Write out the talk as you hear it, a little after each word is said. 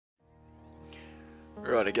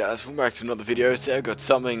Righty guys, welcome back to another video. Today I've got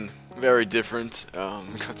something very different.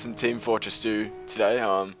 Got some Team Fortress 2 today.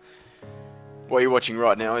 What you're watching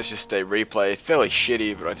right now is just a replay. It's fairly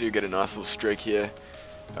shitty, but I do get a nice little streak here.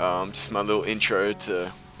 Just my little intro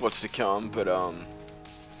to what's to come, but I'm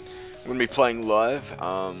going to be playing live.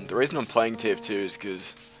 The reason I'm playing TF2 is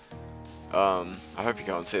because, I hope you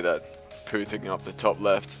can't see that poo thing up the top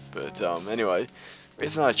left, but anyway, the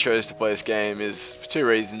reason I chose to play this game is for two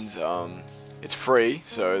reasons. It's free,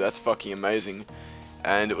 so that's fucking amazing,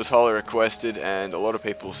 and it was highly requested, and a lot of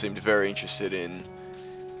people seemed very interested in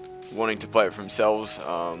wanting to play it for themselves.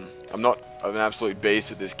 I'm an absolute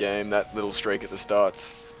beast at this game. That little streak at the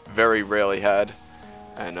start's very rarely had,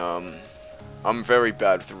 and I'm very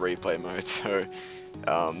bad with the replay mode, so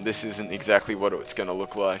this isn't exactly what it's going to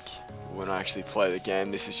look like when I actually play the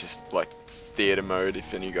game. This is just like theater mode,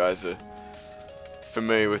 if any of you guys are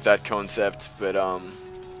familiar with that concept, but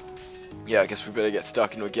yeah, I guess we better get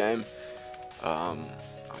stuck into a game. I'll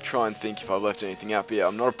try and think if I left anything out, but yeah,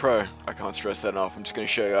 I'm not a pro. I can't stress that enough. I'm just going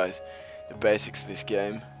to show you guys the basics of this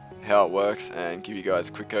game, how it works, and give you guys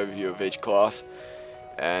a quick overview of each class,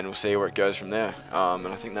 and we'll see where it goes from there. And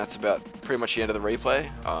I think that's about pretty much the end of the replay.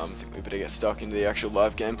 I think we better get stuck into the actual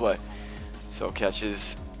live gameplay. So I'll catch you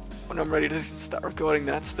when I'm ready to start recording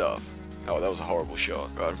that stuff. Oh, that was a horrible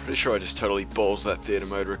shot. Right, I'm pretty sure I just totally balls that theater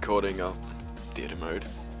mode recording.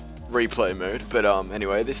 Replay mode, but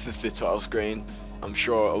anyway, this is the title screen. I'm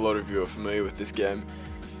sure a lot of you are familiar with this game.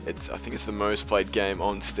 I think it's the most played game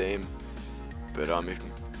on Steam, but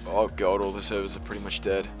oh god, all the servers are pretty much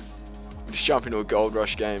dead. We just jump into a Gold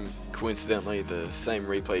Rush game. Coincidentally, the same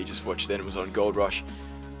replay you just watched then was on Gold Rush,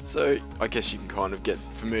 so I guess you can kind of get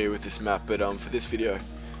familiar with this map, but for this video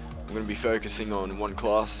I'm going to be focusing on one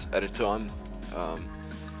class at a time.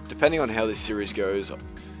 Depending on how this series goes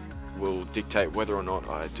will dictate whether or not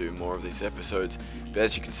I do more of these episodes, but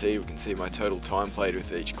as you can see, we can see my total time played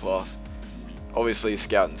with each class. Obviously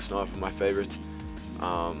Scout and Sniper are my favourite,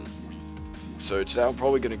 so today I'm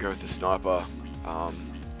probably going to go with the Sniper,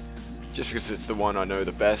 just because it's the one I know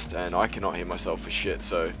the best and I cannot hear myself for shit.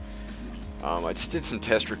 So I just did some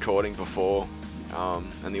test recording before,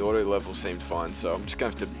 and the audio level seemed fine, so I'm just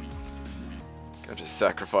going to have to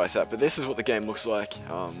sacrifice that. But this is what the game looks like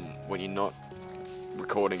when you're not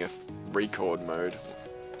recording a record mode.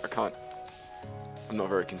 I'm not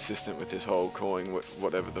very consistent with this whole calling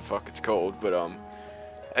whatever the fuck it's called, but as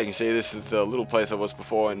you can see, this is the little place I was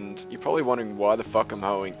before, and you're probably wondering why the fuck I'm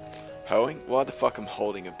why the fuck I'm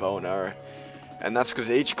holding a bow and arrow, and that's because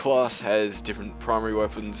each class has different primary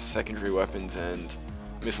weapons, secondary weapons, and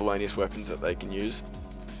miscellaneous weapons that they can use.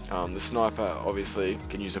 The Sniper obviously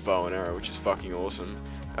can use a bow and arrow, which is fucking awesome.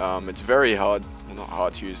 It's very hard, well, not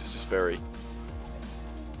hard to use, it's just very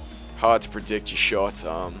hard to predict your shots.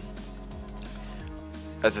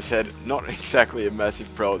 As I said, not exactly a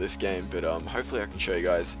massive pro at this game, but hopefully I can show you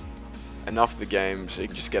guys enough of the game so you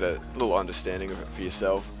can just get a little understanding of it for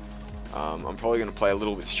yourself. I'm probably going to play a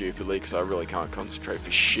little bit stupidly because I really can't concentrate for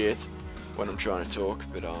shit when I'm trying to talk,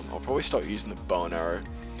 but I'll probably start using the bow and arrow.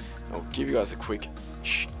 I'll give you guys a quick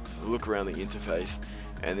look around the interface,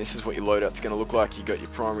 and this is what your loadout's going to look like. You got your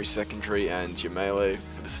primary, secondary, and your melee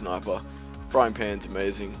for the Sniper. Frying pan's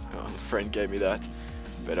amazing. A friend gave me that,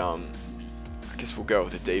 but I guess we'll go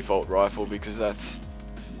with the default rifle because that's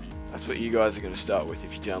what you guys are going to start with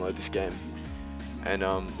if you download this game. And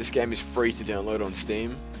this game is free to download on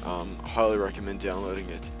Steam. I highly recommend downloading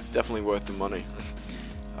it. Definitely worth the money.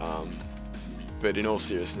 But in all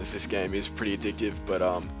seriousness, this game is pretty addictive. But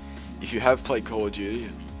if you have played Call of Duty,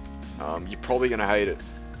 you're probably going to hate it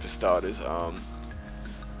for starters.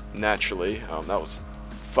 Naturally, that was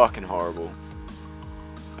fucking horrible.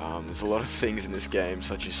 There's a lot of things in this game,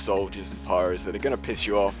 such as soldiers and pyros, that are going to piss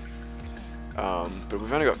you off. But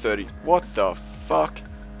we've only got 30. What the fuck?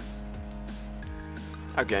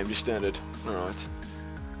 Our game just ended. Alright.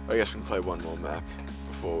 I guess we can play one more map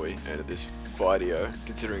before we enter this video,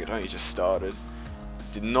 considering it only just started.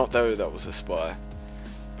 Did not know that was a spy.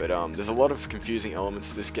 But there's a lot of confusing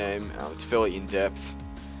elements to this game. It's fairly in-depth,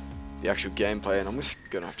 the actual gameplay, and I'm just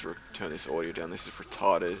going to have to turn this audio down. This is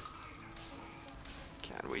retarded.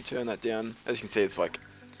 Can we turn that down? As you can see, it's like,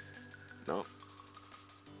 no,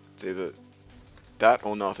 it's either that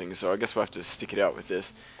or nothing, so I guess we'll have to stick it out with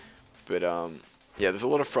this. But yeah, there's a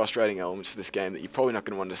lot of frustrating elements to this game that you're probably not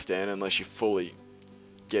going to understand unless you fully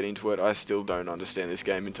get into it. I still don't understand this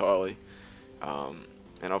game entirely,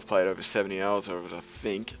 and I've played over 70 hours of it, I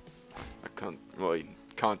think. I can't really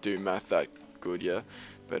can't do math that good, yeah,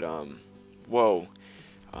 but whoa.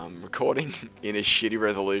 Recording in a shitty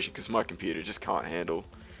resolution because my computer just can't handle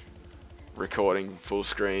recording full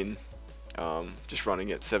screen just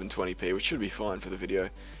running at 720p, which should be fine for the video.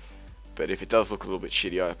 But if it does look a little bit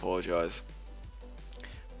shitty, I apologise.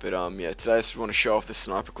 But yeah, today I just want to show off the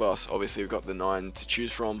sniper class. Obviously we've got the 9 to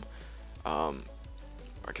choose from.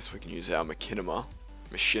 I guess we can use our machinima,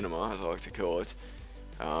 as I like to call it.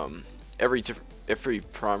 Every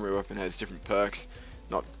primary weapon has different perks,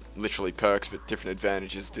 not literally perks, but different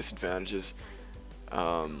advantages, disadvantages.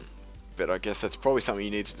 But I guess that's probably something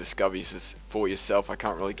you need to discover for yourself. I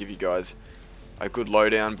can't really give you guys a good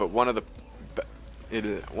lowdown, but one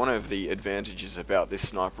of the advantages about this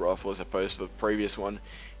sniper rifle as opposed to the previous one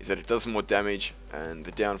is that it does more damage, and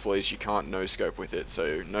the downfall is you can't no-scope with it,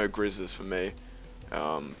 so no grizzers for me.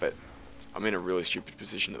 But I'm in a really stupid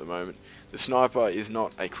position at the moment. The sniper is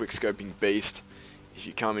not a quick-scoping beast. If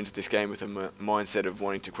you come into this game with a mindset of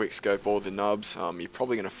wanting to quick-scope all the nubs, you're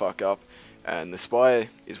probably going to fuck up. And the spy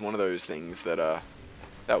is one of those things that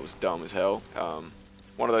that was dumb as hell.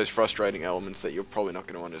 One of those frustrating elements that you're probably not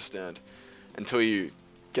going to understand until you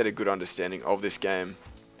get a good understanding of this game.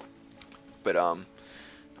 But I'll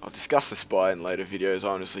discuss the spy in later videos.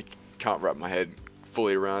 I honestly can't wrap my head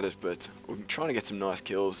fully around it, but we're trying to get some nice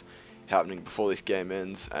kills happening before this game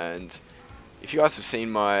ends. And if you guys have seen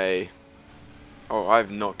my... Oh,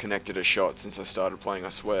 I've not connected a shot since I started playing, I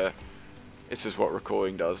swear. This is what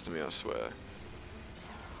recording does to me, I swear.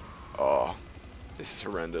 Oh, this is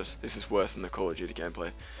horrendous. This is worse than the Call of Duty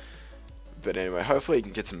gameplay. But anyway, hopefully you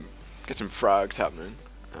can get some frags happening.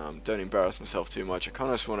 Don't embarrass myself too much. I kind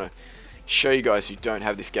of just want to show you guys who don't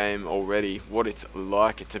have this game already what it's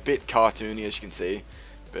like. It's a bit cartoony, as you can see,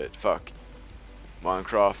 but fuck,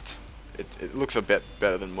 Minecraft. It looks a bit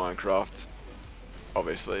better than Minecraft,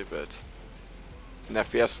 obviously, but it's an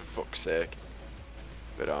FPS for fuck's sake.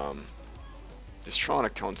 But just trying to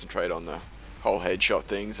concentrate on the whole headshot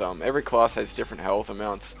things. Every class has different health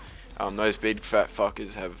amounts. Those big fat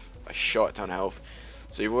fuckers have a shit ton of health,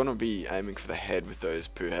 so you want to be aiming for the head with those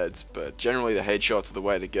poo heads. But generally the headshots are the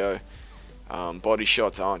way to go. Body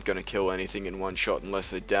shots aren't going to kill anything in one shot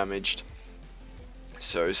unless they're damaged.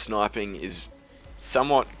 So sniping is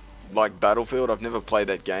somewhat like Battlefield. I've never played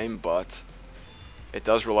that game, but it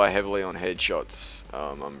does rely heavily on headshots,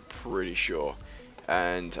 I'm pretty sure.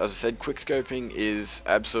 And as I said, quickscoping is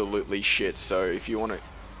absolutely shit. So if you want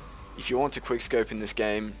to quickscope in this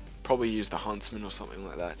game, probably use the Huntsman or something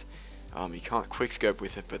like that. You can't quickscope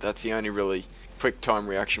with it, but that's the only really quick time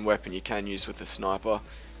reaction weapon you can use with the sniper.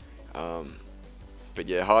 But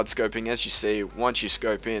yeah, hard scoping, as you see, once you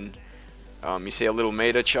scope in, you see a little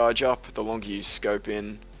meter charge up. The longer you scope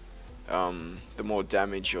in, the more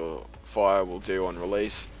damage your fire will do on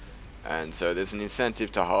release, and so there's an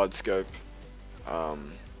incentive to hard scope.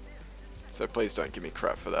 So please don't give me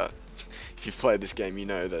crap for that. If you've played this game, you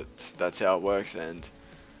know that's how it works, and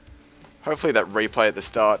hopefully that replay at the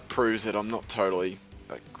start proves that I'm not totally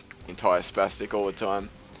like entire spastic all the time.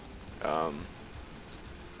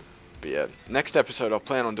 But yeah, next episode I'll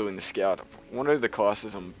plan on doing the scout. I want to do the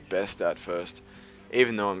classes I'm best at first,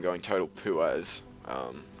 even though I'm going total poo as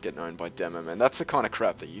getting owned by demo man. That's the kind of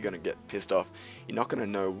crap that you're going to get pissed off. You're not going to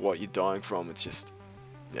know what you're dying from. It's just,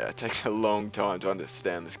 yeah, it takes a long time to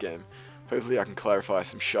understand this game. Hopefully I can clarify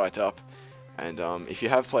some shite up. And if you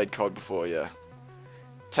have played COD before, yeah,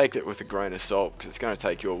 take it with a grain of salt, because it's going to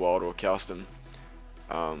take you a while to accustom.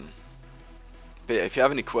 But yeah, if you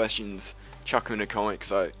have any questions, chuck them in the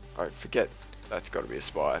comments. I forget, that's got to be a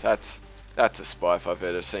spy. That's a spy if I've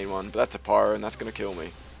ever seen one, but that's a pyro and that's going to kill me.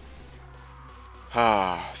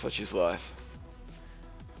 Ah, such is life.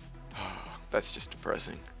 That's just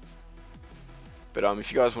depressing. But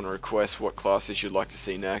if you guys want to request what classes you'd like to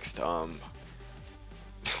see next, I'm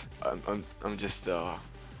just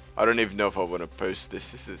I don't even know if I want to post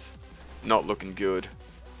this. This is not looking good,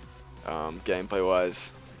 gameplay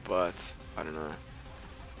wise, but I don't know.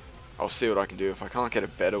 I'll see what I can do. If I can't get a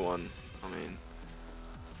better one, I mean,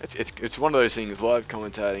 it's one of those things. Live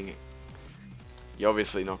commentating, you're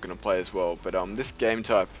obviously not going to play as well. But this game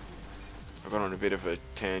type, I've gone on a bit of a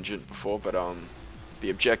tangent before, but the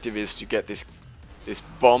objective is to get this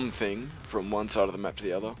bomb thing from one side of the map to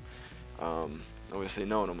the other. Obviously,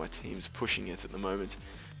 no one on my team's pushing it at the moment.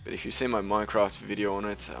 But if you see my Minecraft video on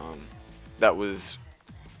it, that was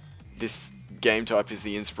this game type is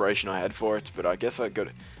the inspiration I had for it. But I guess I got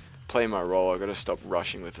to play my role. I got to stop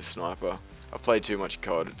rushing with the sniper. I've played too much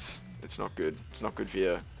COD. It's not good. It's not good for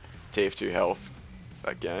your TF2 health,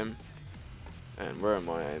 that game. And where am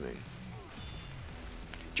I aiming?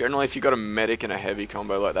 Generally, if you've got a medic and a heavy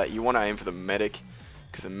combo like that, you want to aim for the medic,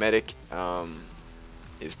 because the medic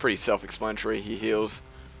is pretty self-explanatory. He heals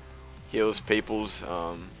people's.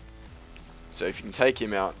 So if you can take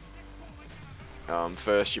him out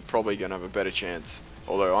first, you're probably going to have a better chance.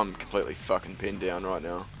 Although I'm completely fucking pinned down right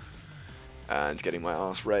now. And getting my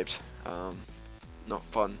ass raped. Not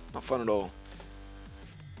fun. Not fun at all.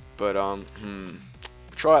 But,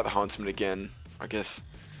 try out the Huntsman again. I guess,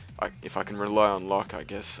 if I can rely on luck, I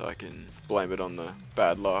guess I can blame it on the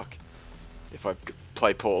bad luck. If I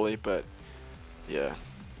play poorly, but, yeah.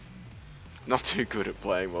 Not too good at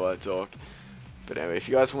playing while I talk. But anyway, if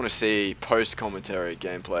you guys want to see post-commentary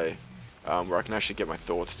gameplay, where I can actually get my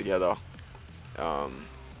thoughts together,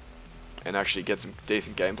 and actually get some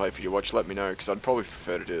decent gameplay for you to watch, let me know, because I'd probably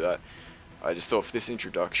prefer to do that. I just thought for this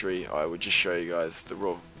introductory, I would just show you guys the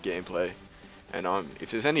raw gameplay. And if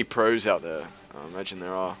there's any pros out there, I imagine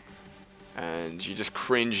there are, and you're just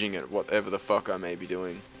cringing at whatever the fuck I may be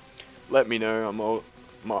doing, let me know.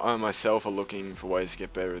 I myself are looking for ways to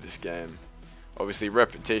get better at this game. Obviously,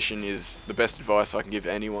 repetition is the best advice I can give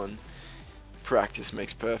anyone. Practice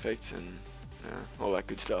makes perfect, and all that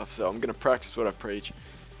good stuff. So I'm going to practice what I preach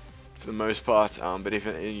for the most part. But if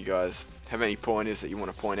any of you guys have any pointers that you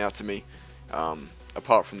want to point out to me,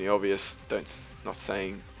 apart from the obvious, not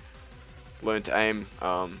saying learn to aim,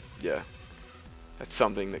 yeah, that's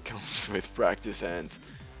something that comes with practice. And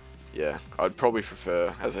yeah, I'd probably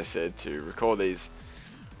prefer, as I said, to record these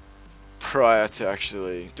prior to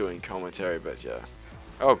actually doing commentary, but yeah.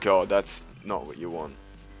 Oh god, that's not what you want.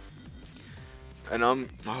 And I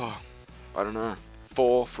don't know,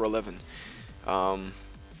 4 for 11.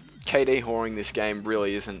 KD whoring this game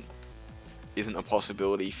really isn't a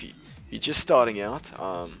possibility if you're just starting out.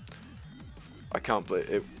 I can't believe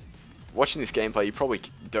it. Watching this gameplay, you probably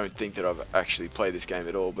don't think that I've actually played this game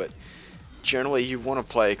at all, but generally you want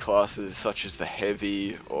to play classes such as the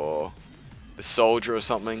Heavy or the Soldier or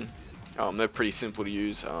something. They're pretty simple to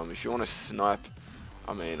use. If you want to snipe,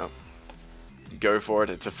 I mean, go for it.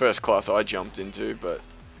 It's the first class I jumped into, but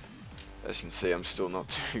as you can see, I'm still not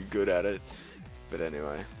too good at it. But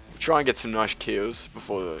anyway, we'll try and get some nice kills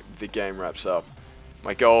before the game wraps up.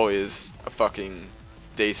 My goal is a fucking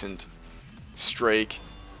decent streak.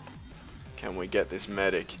 Can we get this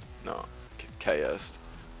medic? No, KS'd.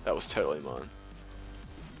 That was totally mine.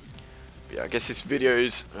 But yeah, I guess this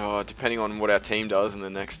video's, depending on what our team does in the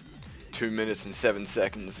next 2 minutes and 7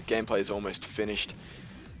 seconds, the gameplay is almost finished.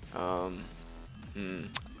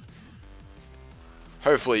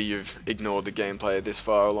 Hopefully you've ignored the gameplay this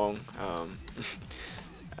far along,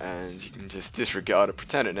 and you can just disregard it,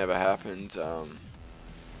 pretend it never happened.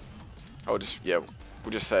 We'll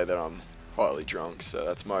just say that I'm highly drunk, so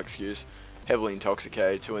that's my excuse. Heavily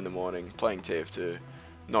intoxicated, 2 in the morning, playing TF2,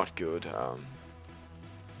 not good.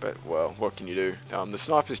 But well, what can you do? The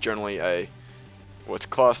sniper is generally what's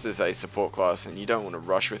classed as a support class, and you don't want to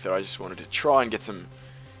rush with it. I just wanted to try and get some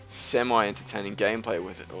semi-entertaining gameplay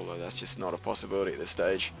with it, although that's just not a possibility at this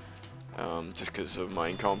stage, just because of my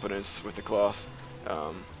incompetence with the class.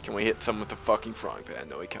 Can we hit someone with the fucking frying pan?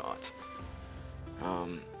 No, we can't.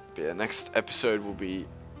 But yeah, next episode will be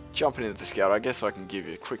jumping into the scout. I guess I can give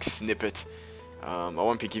you a quick snippet. I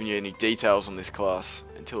won't be giving you any details on this class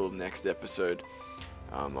until the next episode.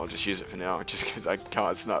 I'll just use it for now, just because I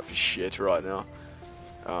can't snipe for shit right now.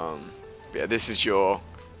 But yeah, this is your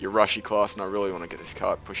rushy class, and I really want to get this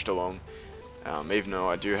cart pushed along, even though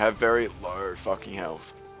I do have very low fucking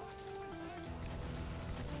health.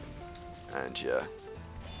 And yeah,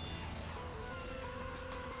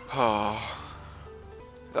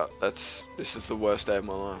 this is the worst day of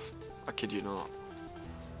my life. I kid you not.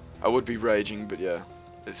 I would be raging, but yeah,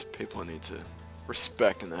 there's people I need to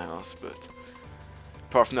respect in the house. But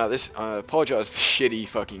apart from that, I apologize for the shitty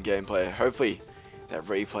fucking gameplay. Hopefully that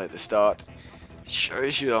replay at the start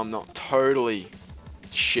shows you I'm not totally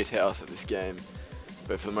shithouse at this game,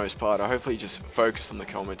 but for the most part, I hopefully just focus on the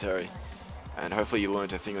commentary, and hopefully you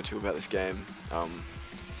learned a thing or two about this game.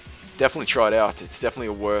 Definitely try it out. It's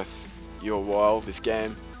definitely worth your while, this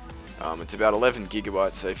game. It's about 11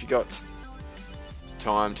 gigabytes, so if you got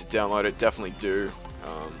time to download it, definitely do.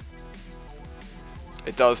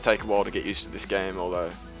 It does take a while to get used to this game, although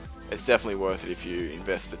it's definitely worth it if you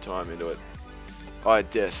invest the time into it, I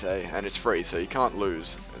dare say, and it's free, so you can't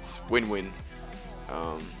lose. It's win-win.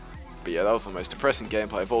 But yeah, that was the most depressing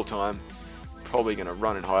gameplay of all time. Probably gonna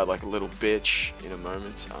run and hide like a little bitch in a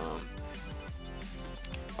moment.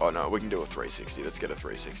 Oh no, we can do a 360. Let's get a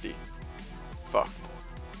 360. Fuck.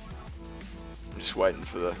 I'm just waiting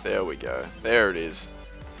for there we go. There it is.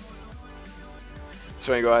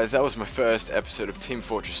 So anyway guys, that was my first episode of Team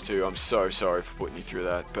Fortress 2. I'm so sorry for putting you through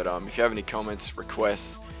that. But if you have any comments,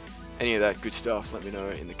 requests, any of that good stuff, let me know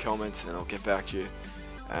in the comments and I'll get back to you.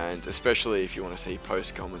 And especially if you want to see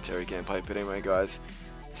post-commentary gameplay. But anyway guys,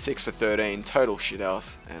 6 for 13, total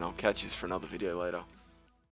shithouse, and I'll catch you for another video later.